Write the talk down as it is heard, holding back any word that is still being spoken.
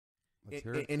Let's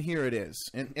hear it. And here it is.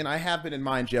 And I have been in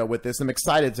mind jail with this. I'm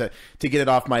excited to get it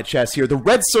off my chest here. The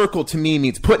red circle to me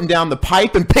means putting down the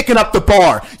pipe and picking up the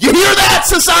bar. You hear that,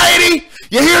 society?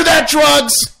 You hear that,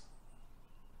 drugs?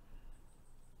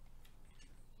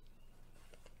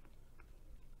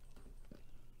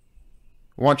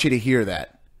 I want you to hear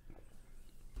that.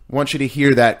 I want you to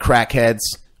hear that, crackheads.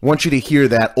 I want you to hear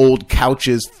that, old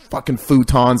couches, fucking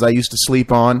futons I used to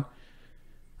sleep on.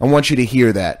 I want you to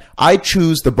hear that. I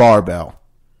choose the barbell.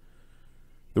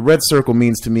 The red circle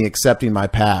means to me accepting my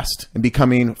past and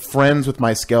becoming friends with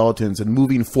my skeletons and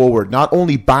moving forward, not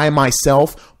only by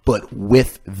myself, but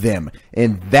with them.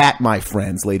 And that, my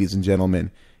friends, ladies and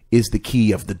gentlemen, is the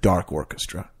key of the Dark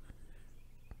Orchestra.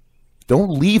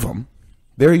 Don't leave them.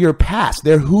 They're your past.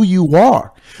 They're who you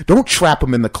are. Don't trap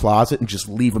them in the closet and just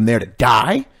leave them there to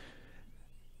die.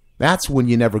 That's when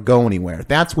you never go anywhere.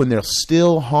 That's when they'll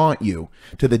still haunt you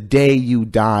to the day you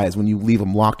die, is when you leave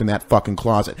them locked in that fucking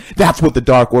closet. That's what the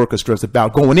Dark Orchestra is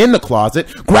about. Going in the closet,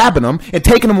 grabbing them, and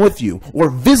taking them with you.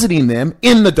 Or visiting them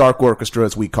in the Dark Orchestra,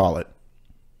 as we call it.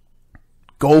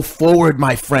 Go forward,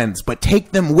 my friends, but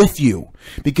take them with you,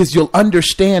 because you'll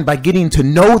understand by getting to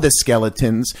know the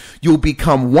skeletons, you'll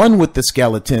become one with the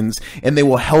skeletons, and they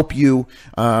will help you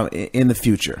in the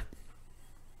future.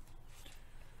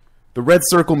 The red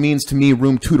circle means to me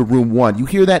room 2 to room 1. You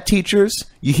hear that, teachers?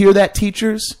 You hear that,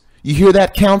 teachers? You hear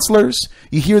that, counselors?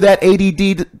 You hear that,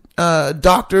 ADD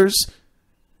doctors?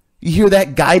 You hear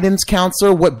that, guidance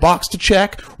counselor? What box to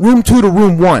check? Room 2 to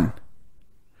room 1.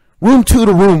 Room 2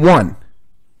 to room 1.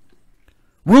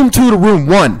 Room 2 to room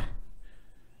 1.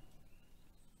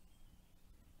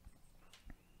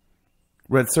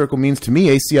 Red circle means to me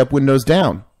AC up, windows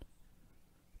down.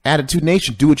 Attitude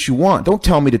Nation, do what you want. Don't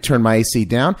tell me to turn my AC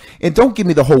down. And don't give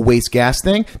me the whole waste gas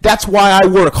thing. That's why I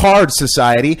work hard,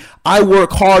 society. I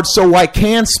work hard so I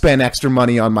can spend extra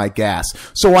money on my gas.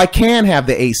 So I can have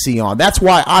the AC on. That's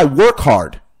why I work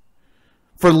hard.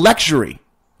 For luxury.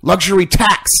 Luxury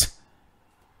tax.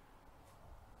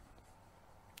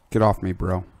 Get off me,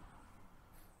 bro.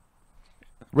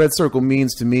 Red circle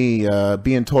means to me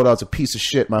being told I was a piece of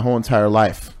shit my whole entire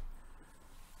life.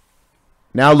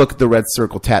 Now look at the red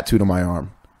circle tattooed on my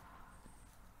arm.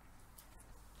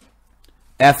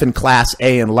 F in class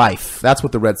A in life. That's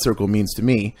what the red circle means to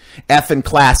me. F in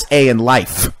class A in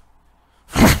life.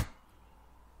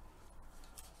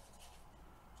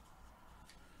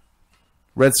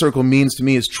 Red circle means to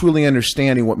me is truly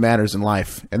understanding what matters in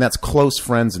life, and that's close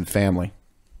friends and family.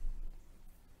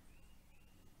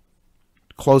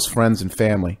 Close friends and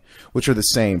family, which are the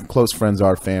same. Close friends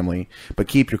are family, but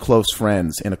keep your close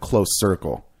friends in a close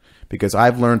circle, because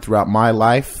I've learned throughout my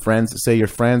life, friends that say you're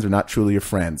friends are not truly your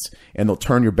friends, and they'll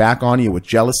turn your back on you with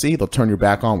jealousy. They'll turn your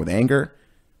back on with anger.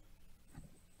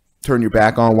 Turn your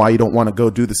back on why you don't want to go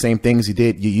do the same things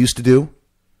you used to do.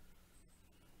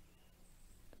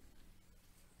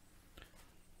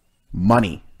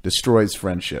 Money destroys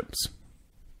friendships.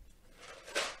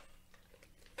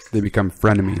 They become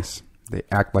frenemies. They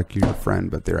act like you're your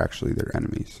friend, but they're actually their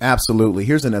enemies. Absolutely.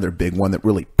 Here's another big one that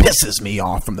really pisses me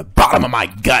off from the bottom of my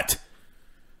gut.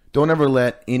 Don't ever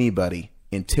let anybody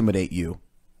intimidate you.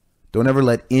 Don't ever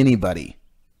let anybody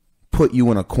put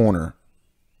you in a corner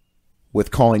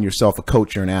with calling yourself a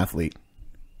coach or an athlete.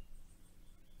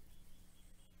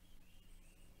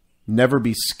 Never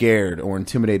be scared or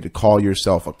intimidated to call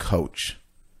yourself a coach.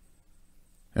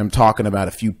 I'm talking about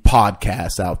a few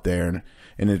podcasts out there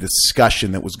and a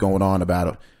discussion that was going on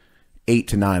about 8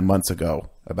 to 9 months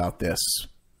ago about this.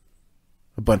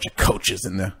 A bunch of coaches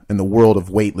in the world of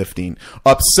weightlifting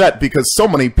upset because so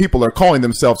many people are calling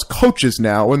themselves coaches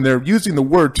now, and they're using the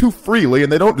word too freely,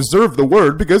 and they don't deserve the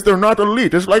word because they're not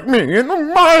elitists like me, and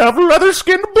I have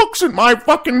leather-skinned books in my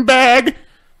fucking bag.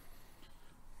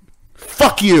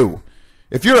 Fuck you.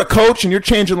 If you're a coach and you're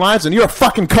changing lives, then you're a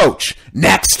fucking coach.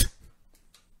 Next.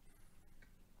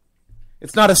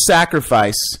 It's not a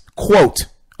sacrifice. Quote.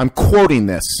 I'm quoting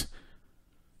this.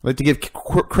 I like to give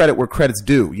credit where credit's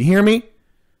due. You hear me?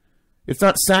 It's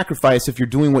not sacrifice if you're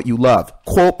doing what you love.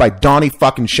 Quote by Donnie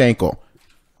fucking Schenkel.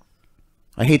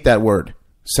 I hate that word.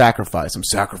 Sacrifice. I'm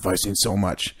sacrificing so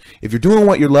much. If you're doing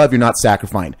what you love, you're not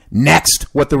sacrificing. Next.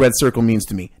 What the red circle means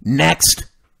to me. Next.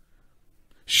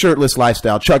 Shirtless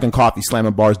lifestyle. Chugging coffee.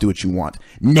 Slamming bars. Do what you want.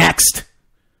 Next.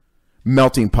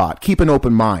 Melting pot. Keep an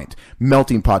open mind.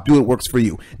 Melting pot. Do what works for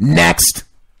you. Next.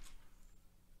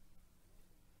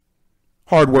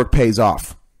 Hard work pays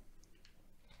off.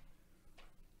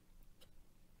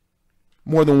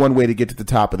 More than one way to get to the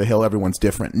top of the hill. Everyone's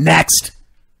different. Next.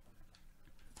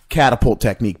 Catapult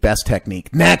technique. Best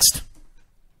technique. Next.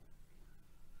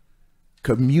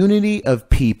 Community of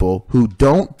people who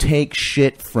don't take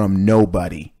shit from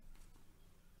nobody.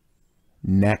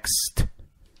 Next.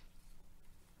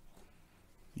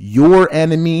 Your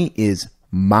enemy is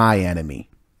my enemy.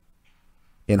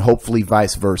 And hopefully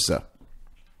vice versa.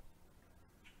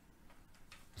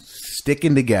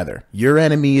 Sticking together. Your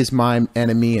enemy is my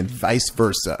enemy and vice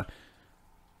versa.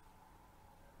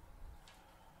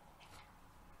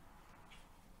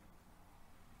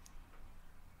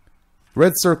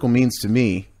 Red circle means to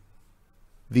me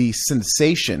the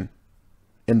sensation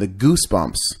and the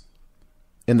goosebumps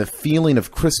and the feeling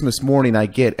of Christmas morning I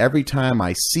get every time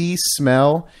I see,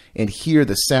 smell, and hear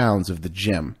the sounds of the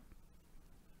gym.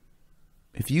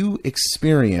 If you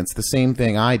experience the same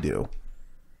thing I do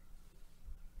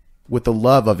with the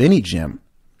love of any gym,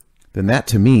 then that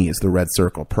to me is the red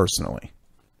circle personally.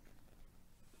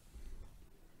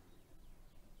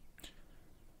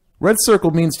 Red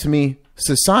circle means to me,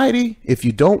 society, if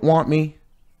you don't want me,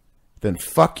 then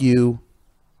fuck you.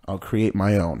 I'll create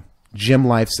my own. Gym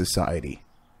life society.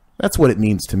 That's what it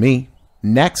means to me.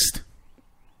 Next.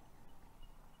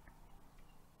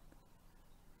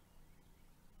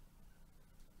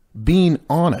 Being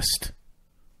honest.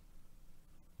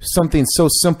 Something so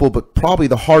simple, but probably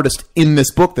the hardest in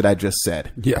this book that I just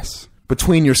said. Yes.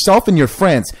 Between yourself and your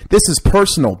friends. This is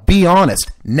personal. Be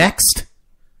honest. Next.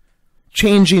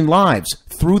 Changing lives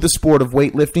through the sport of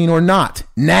weightlifting or not.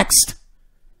 Next.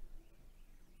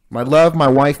 My love, my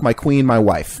wife, my queen, my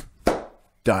wife.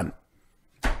 Done.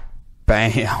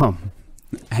 Bam.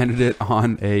 Ended it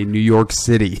on a New York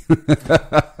City.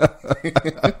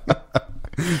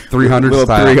 300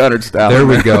 style. 300 style. There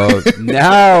we go.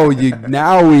 Now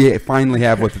we finally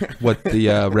have what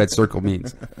the red circle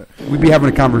means. We'd be having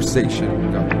a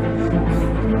conversation.